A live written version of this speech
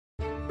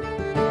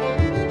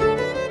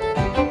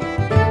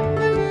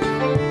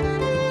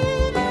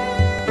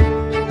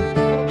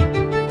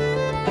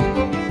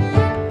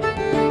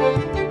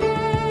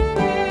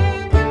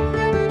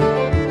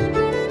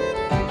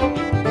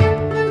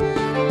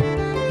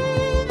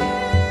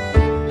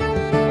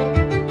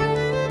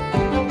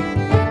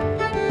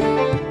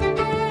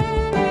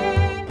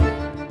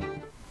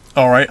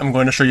Alright, I'm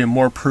going to show you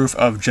more proof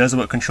of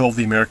Jesuit control of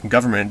the American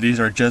government.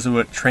 These are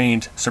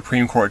Jesuit-trained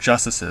Supreme Court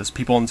justices,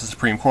 people in the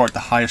Supreme Court,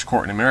 the highest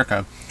court in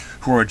America,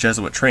 who are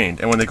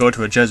Jesuit-trained. And when they go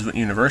to a Jesuit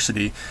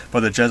university,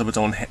 by the Jesuits'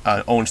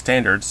 own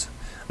standards,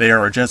 they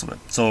are a Jesuit.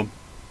 So,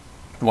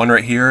 the one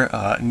right here,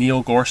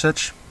 Neil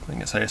Gorsuch, I think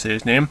that's how you say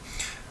his name,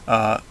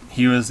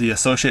 he was the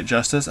Associate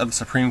Justice of the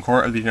Supreme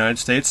Court of the United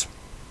States.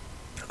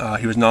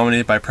 He was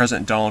nominated by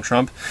President Donald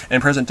Trump,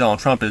 and President Donald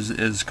Trump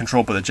is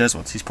controlled by the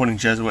Jesuits. He's putting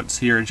Jesuits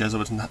here,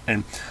 Jesuits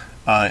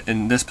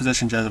in this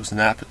position, Jesuits in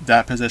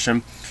that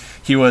position.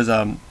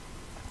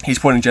 He's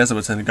putting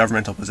Jesuits in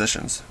governmental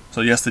positions.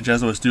 So yes, the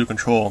Jesuits do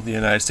control the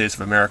United States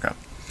of America.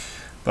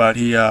 But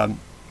he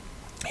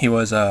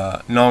was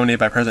nominated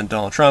by President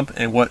Donald Trump,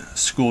 and what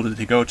school did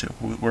he go to?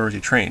 Where was he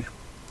trained?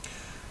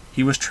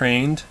 He was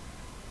trained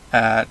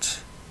at,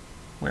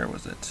 where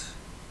was it?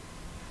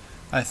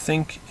 I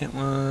think it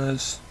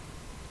was,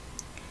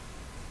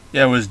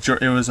 yeah, it was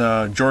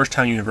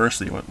Georgetown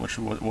University, which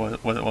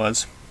what it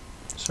was.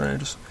 Sorry, I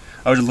was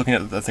just looking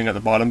at the thing at the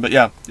bottom, but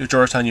yeah, it was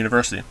Georgetown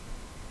University.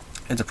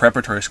 It's a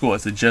preparatory school.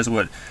 It's a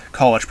Jesuit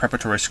college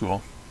preparatory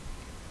school.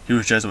 He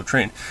was Jesuit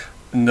trained.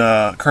 And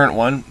the current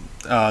one,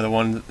 the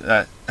one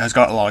that has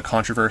got a lot of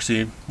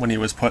controversy when he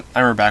was put.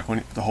 I remember back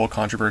when the whole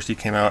controversy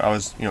came out. I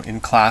was in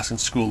class in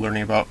school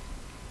learning.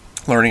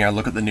 I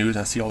look at the news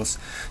and I see all this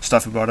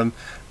stuff about him.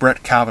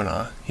 Brett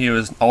Kavanaugh, he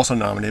was also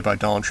nominated by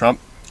Donald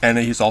Trump, and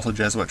he's also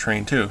Jesuit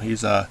trained too.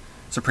 He's a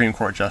Supreme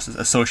Court Justice,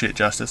 Associate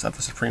Justice of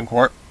the Supreme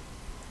Court.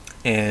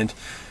 And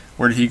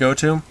where did he go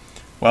to?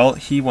 Well,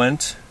 he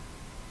went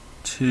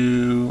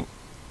to,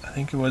 I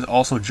think it was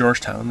also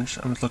Georgetown. I'm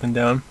just looking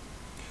down.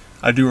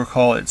 I do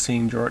recall it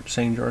saying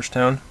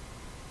Georgetown.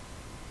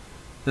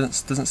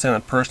 Doesn't say on the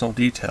personal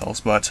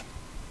details, but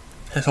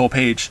his whole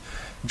page,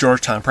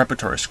 Georgetown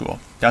Preparatory School.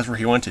 That's where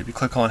he went to. If you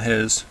click on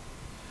his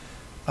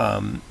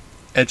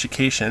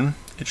education,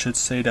 it should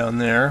say down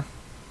there.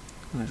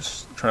 Let me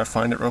just try to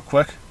find it real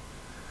quick.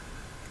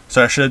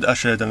 So I should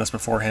have done this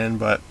beforehand,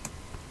 but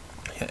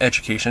yeah,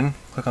 education.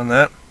 Click on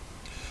that.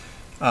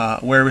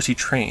 Where was he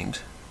trained?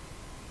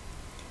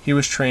 He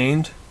was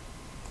trained.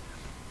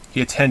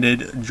 He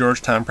attended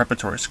Georgetown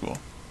Preparatory School,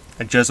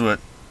 a Jesuit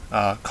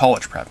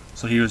college prep.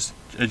 So he was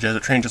a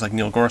Jesuit trained, just like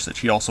Neil Gorsuch.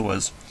 He also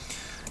was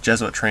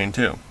Jesuit trained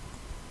too.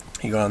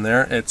 You go on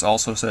there. It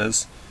also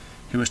says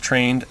he was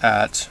trained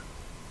at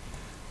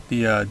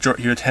he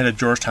attended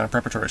Georgetown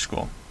Preparatory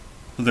School.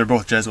 So they're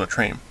both Jesuit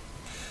trained.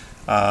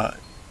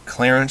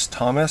 Clarence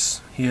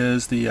Thomas, he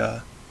is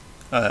the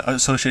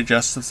Associate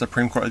Justice of the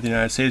Supreme Court of the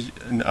United States,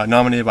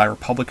 nominated by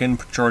Republican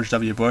George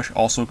W. Bush,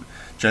 also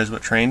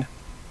Jesuit trained.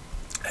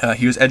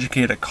 He was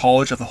educated at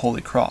College of the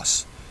Holy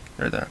Cross.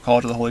 Right there,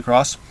 College of the Holy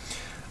Cross.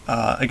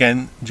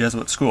 Again,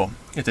 Jesuit school.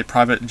 It's a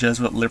private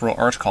Jesuit liberal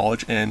arts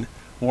college in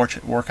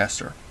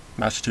Worcester,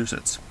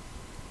 Massachusetts.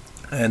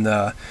 And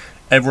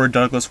Edward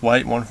Douglas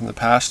White, one from the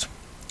past,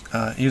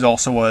 he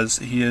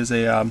is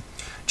a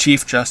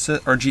Chief Justice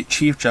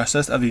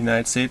of the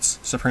United States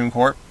Supreme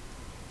Court.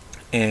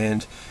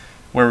 And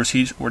where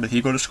did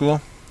he go to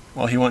school?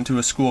 Well, he went to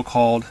a school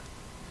called,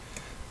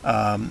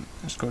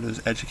 let's go to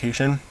his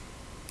education.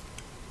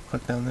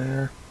 Click down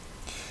there.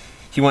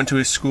 He went to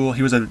a school.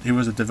 He was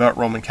a devout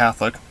Roman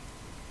Catholic.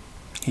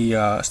 He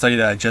studied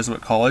at a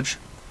Jesuit college,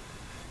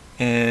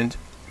 and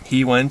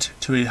he went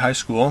to a high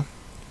school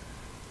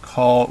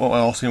called. Well,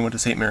 also he went to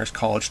St. Mary's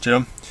College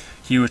too.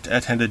 He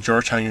attended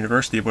Georgetown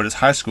University, but his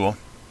high school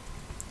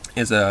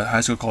is a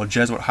high school called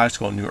Jesuit High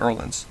School in New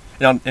Orleans.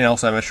 And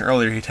also, I mentioned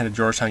earlier, he attended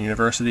Georgetown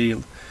University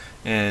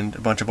and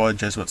a bunch of other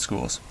Jesuit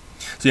schools.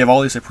 So you have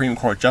all these Supreme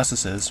Court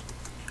justices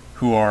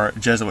who are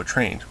Jesuit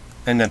trained,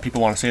 and then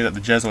people want to say that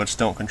the Jesuits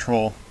don't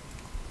control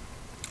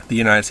the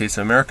United States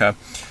of America.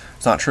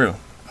 It's not true.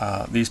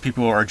 These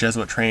people are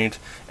Jesuit trained,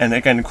 and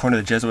again, according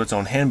to the Jesuits'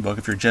 own handbook,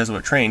 if you're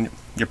Jesuit trained,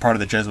 you're part of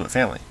the Jesuit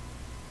family.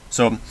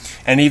 So,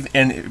 and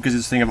because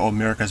this thing of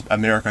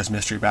America's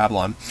Mystery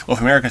Babylon. Well,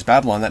 if America's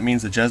Babylon, that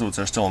means the Jesuits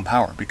are still in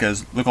power,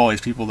 because look at all these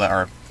people that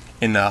are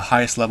in the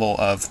highest level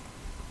of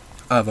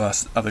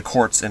the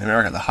courts in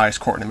America, the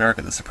highest court in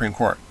America, the Supreme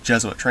Court,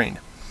 Jesuit trained.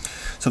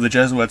 So the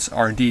Jesuits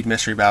are indeed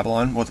Mystery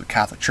Babylon. Well, the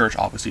Catholic Church,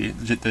 obviously,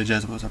 the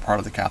Jesuits are part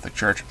of the Catholic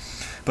Church,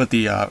 but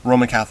the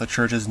Roman Catholic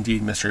Church is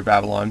indeed Mystery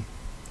Babylon.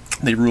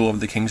 They rule over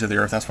the kings of the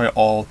earth. That's why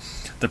all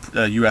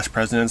the U.S.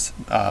 presidents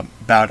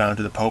bow down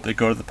to the Pope. They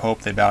go to the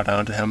Pope. They bow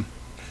down to him.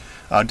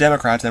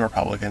 Democrats and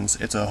Republicans,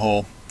 it's a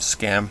whole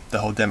scam. The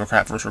whole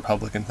Democrat versus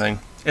Republican thing.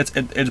 It's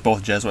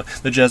both Jesuit.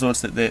 The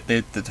Jesuits,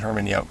 they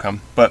determine the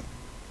outcome. But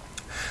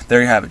there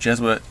you have it.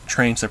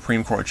 Jesuit-trained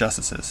Supreme Court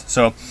justices.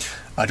 So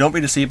don't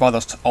be deceived by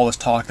all this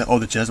talk that, oh,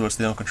 the Jesuits,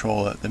 they don't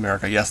control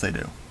America. Yes, they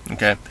do.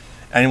 Okay?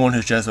 Anyone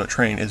who's Jesuit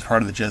trained is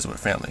part of the Jesuit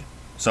family.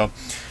 So,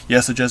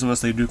 yes, the Jesuits,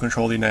 they do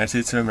control the United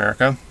States of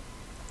America,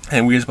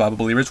 and we as Bible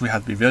believers, we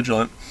have to be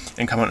vigilant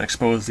and come out and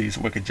expose these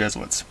wicked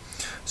Jesuits.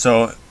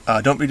 So,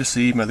 don't be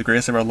deceived. May the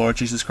grace of our Lord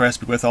Jesus Christ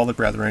be with all the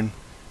brethren.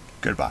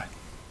 Goodbye.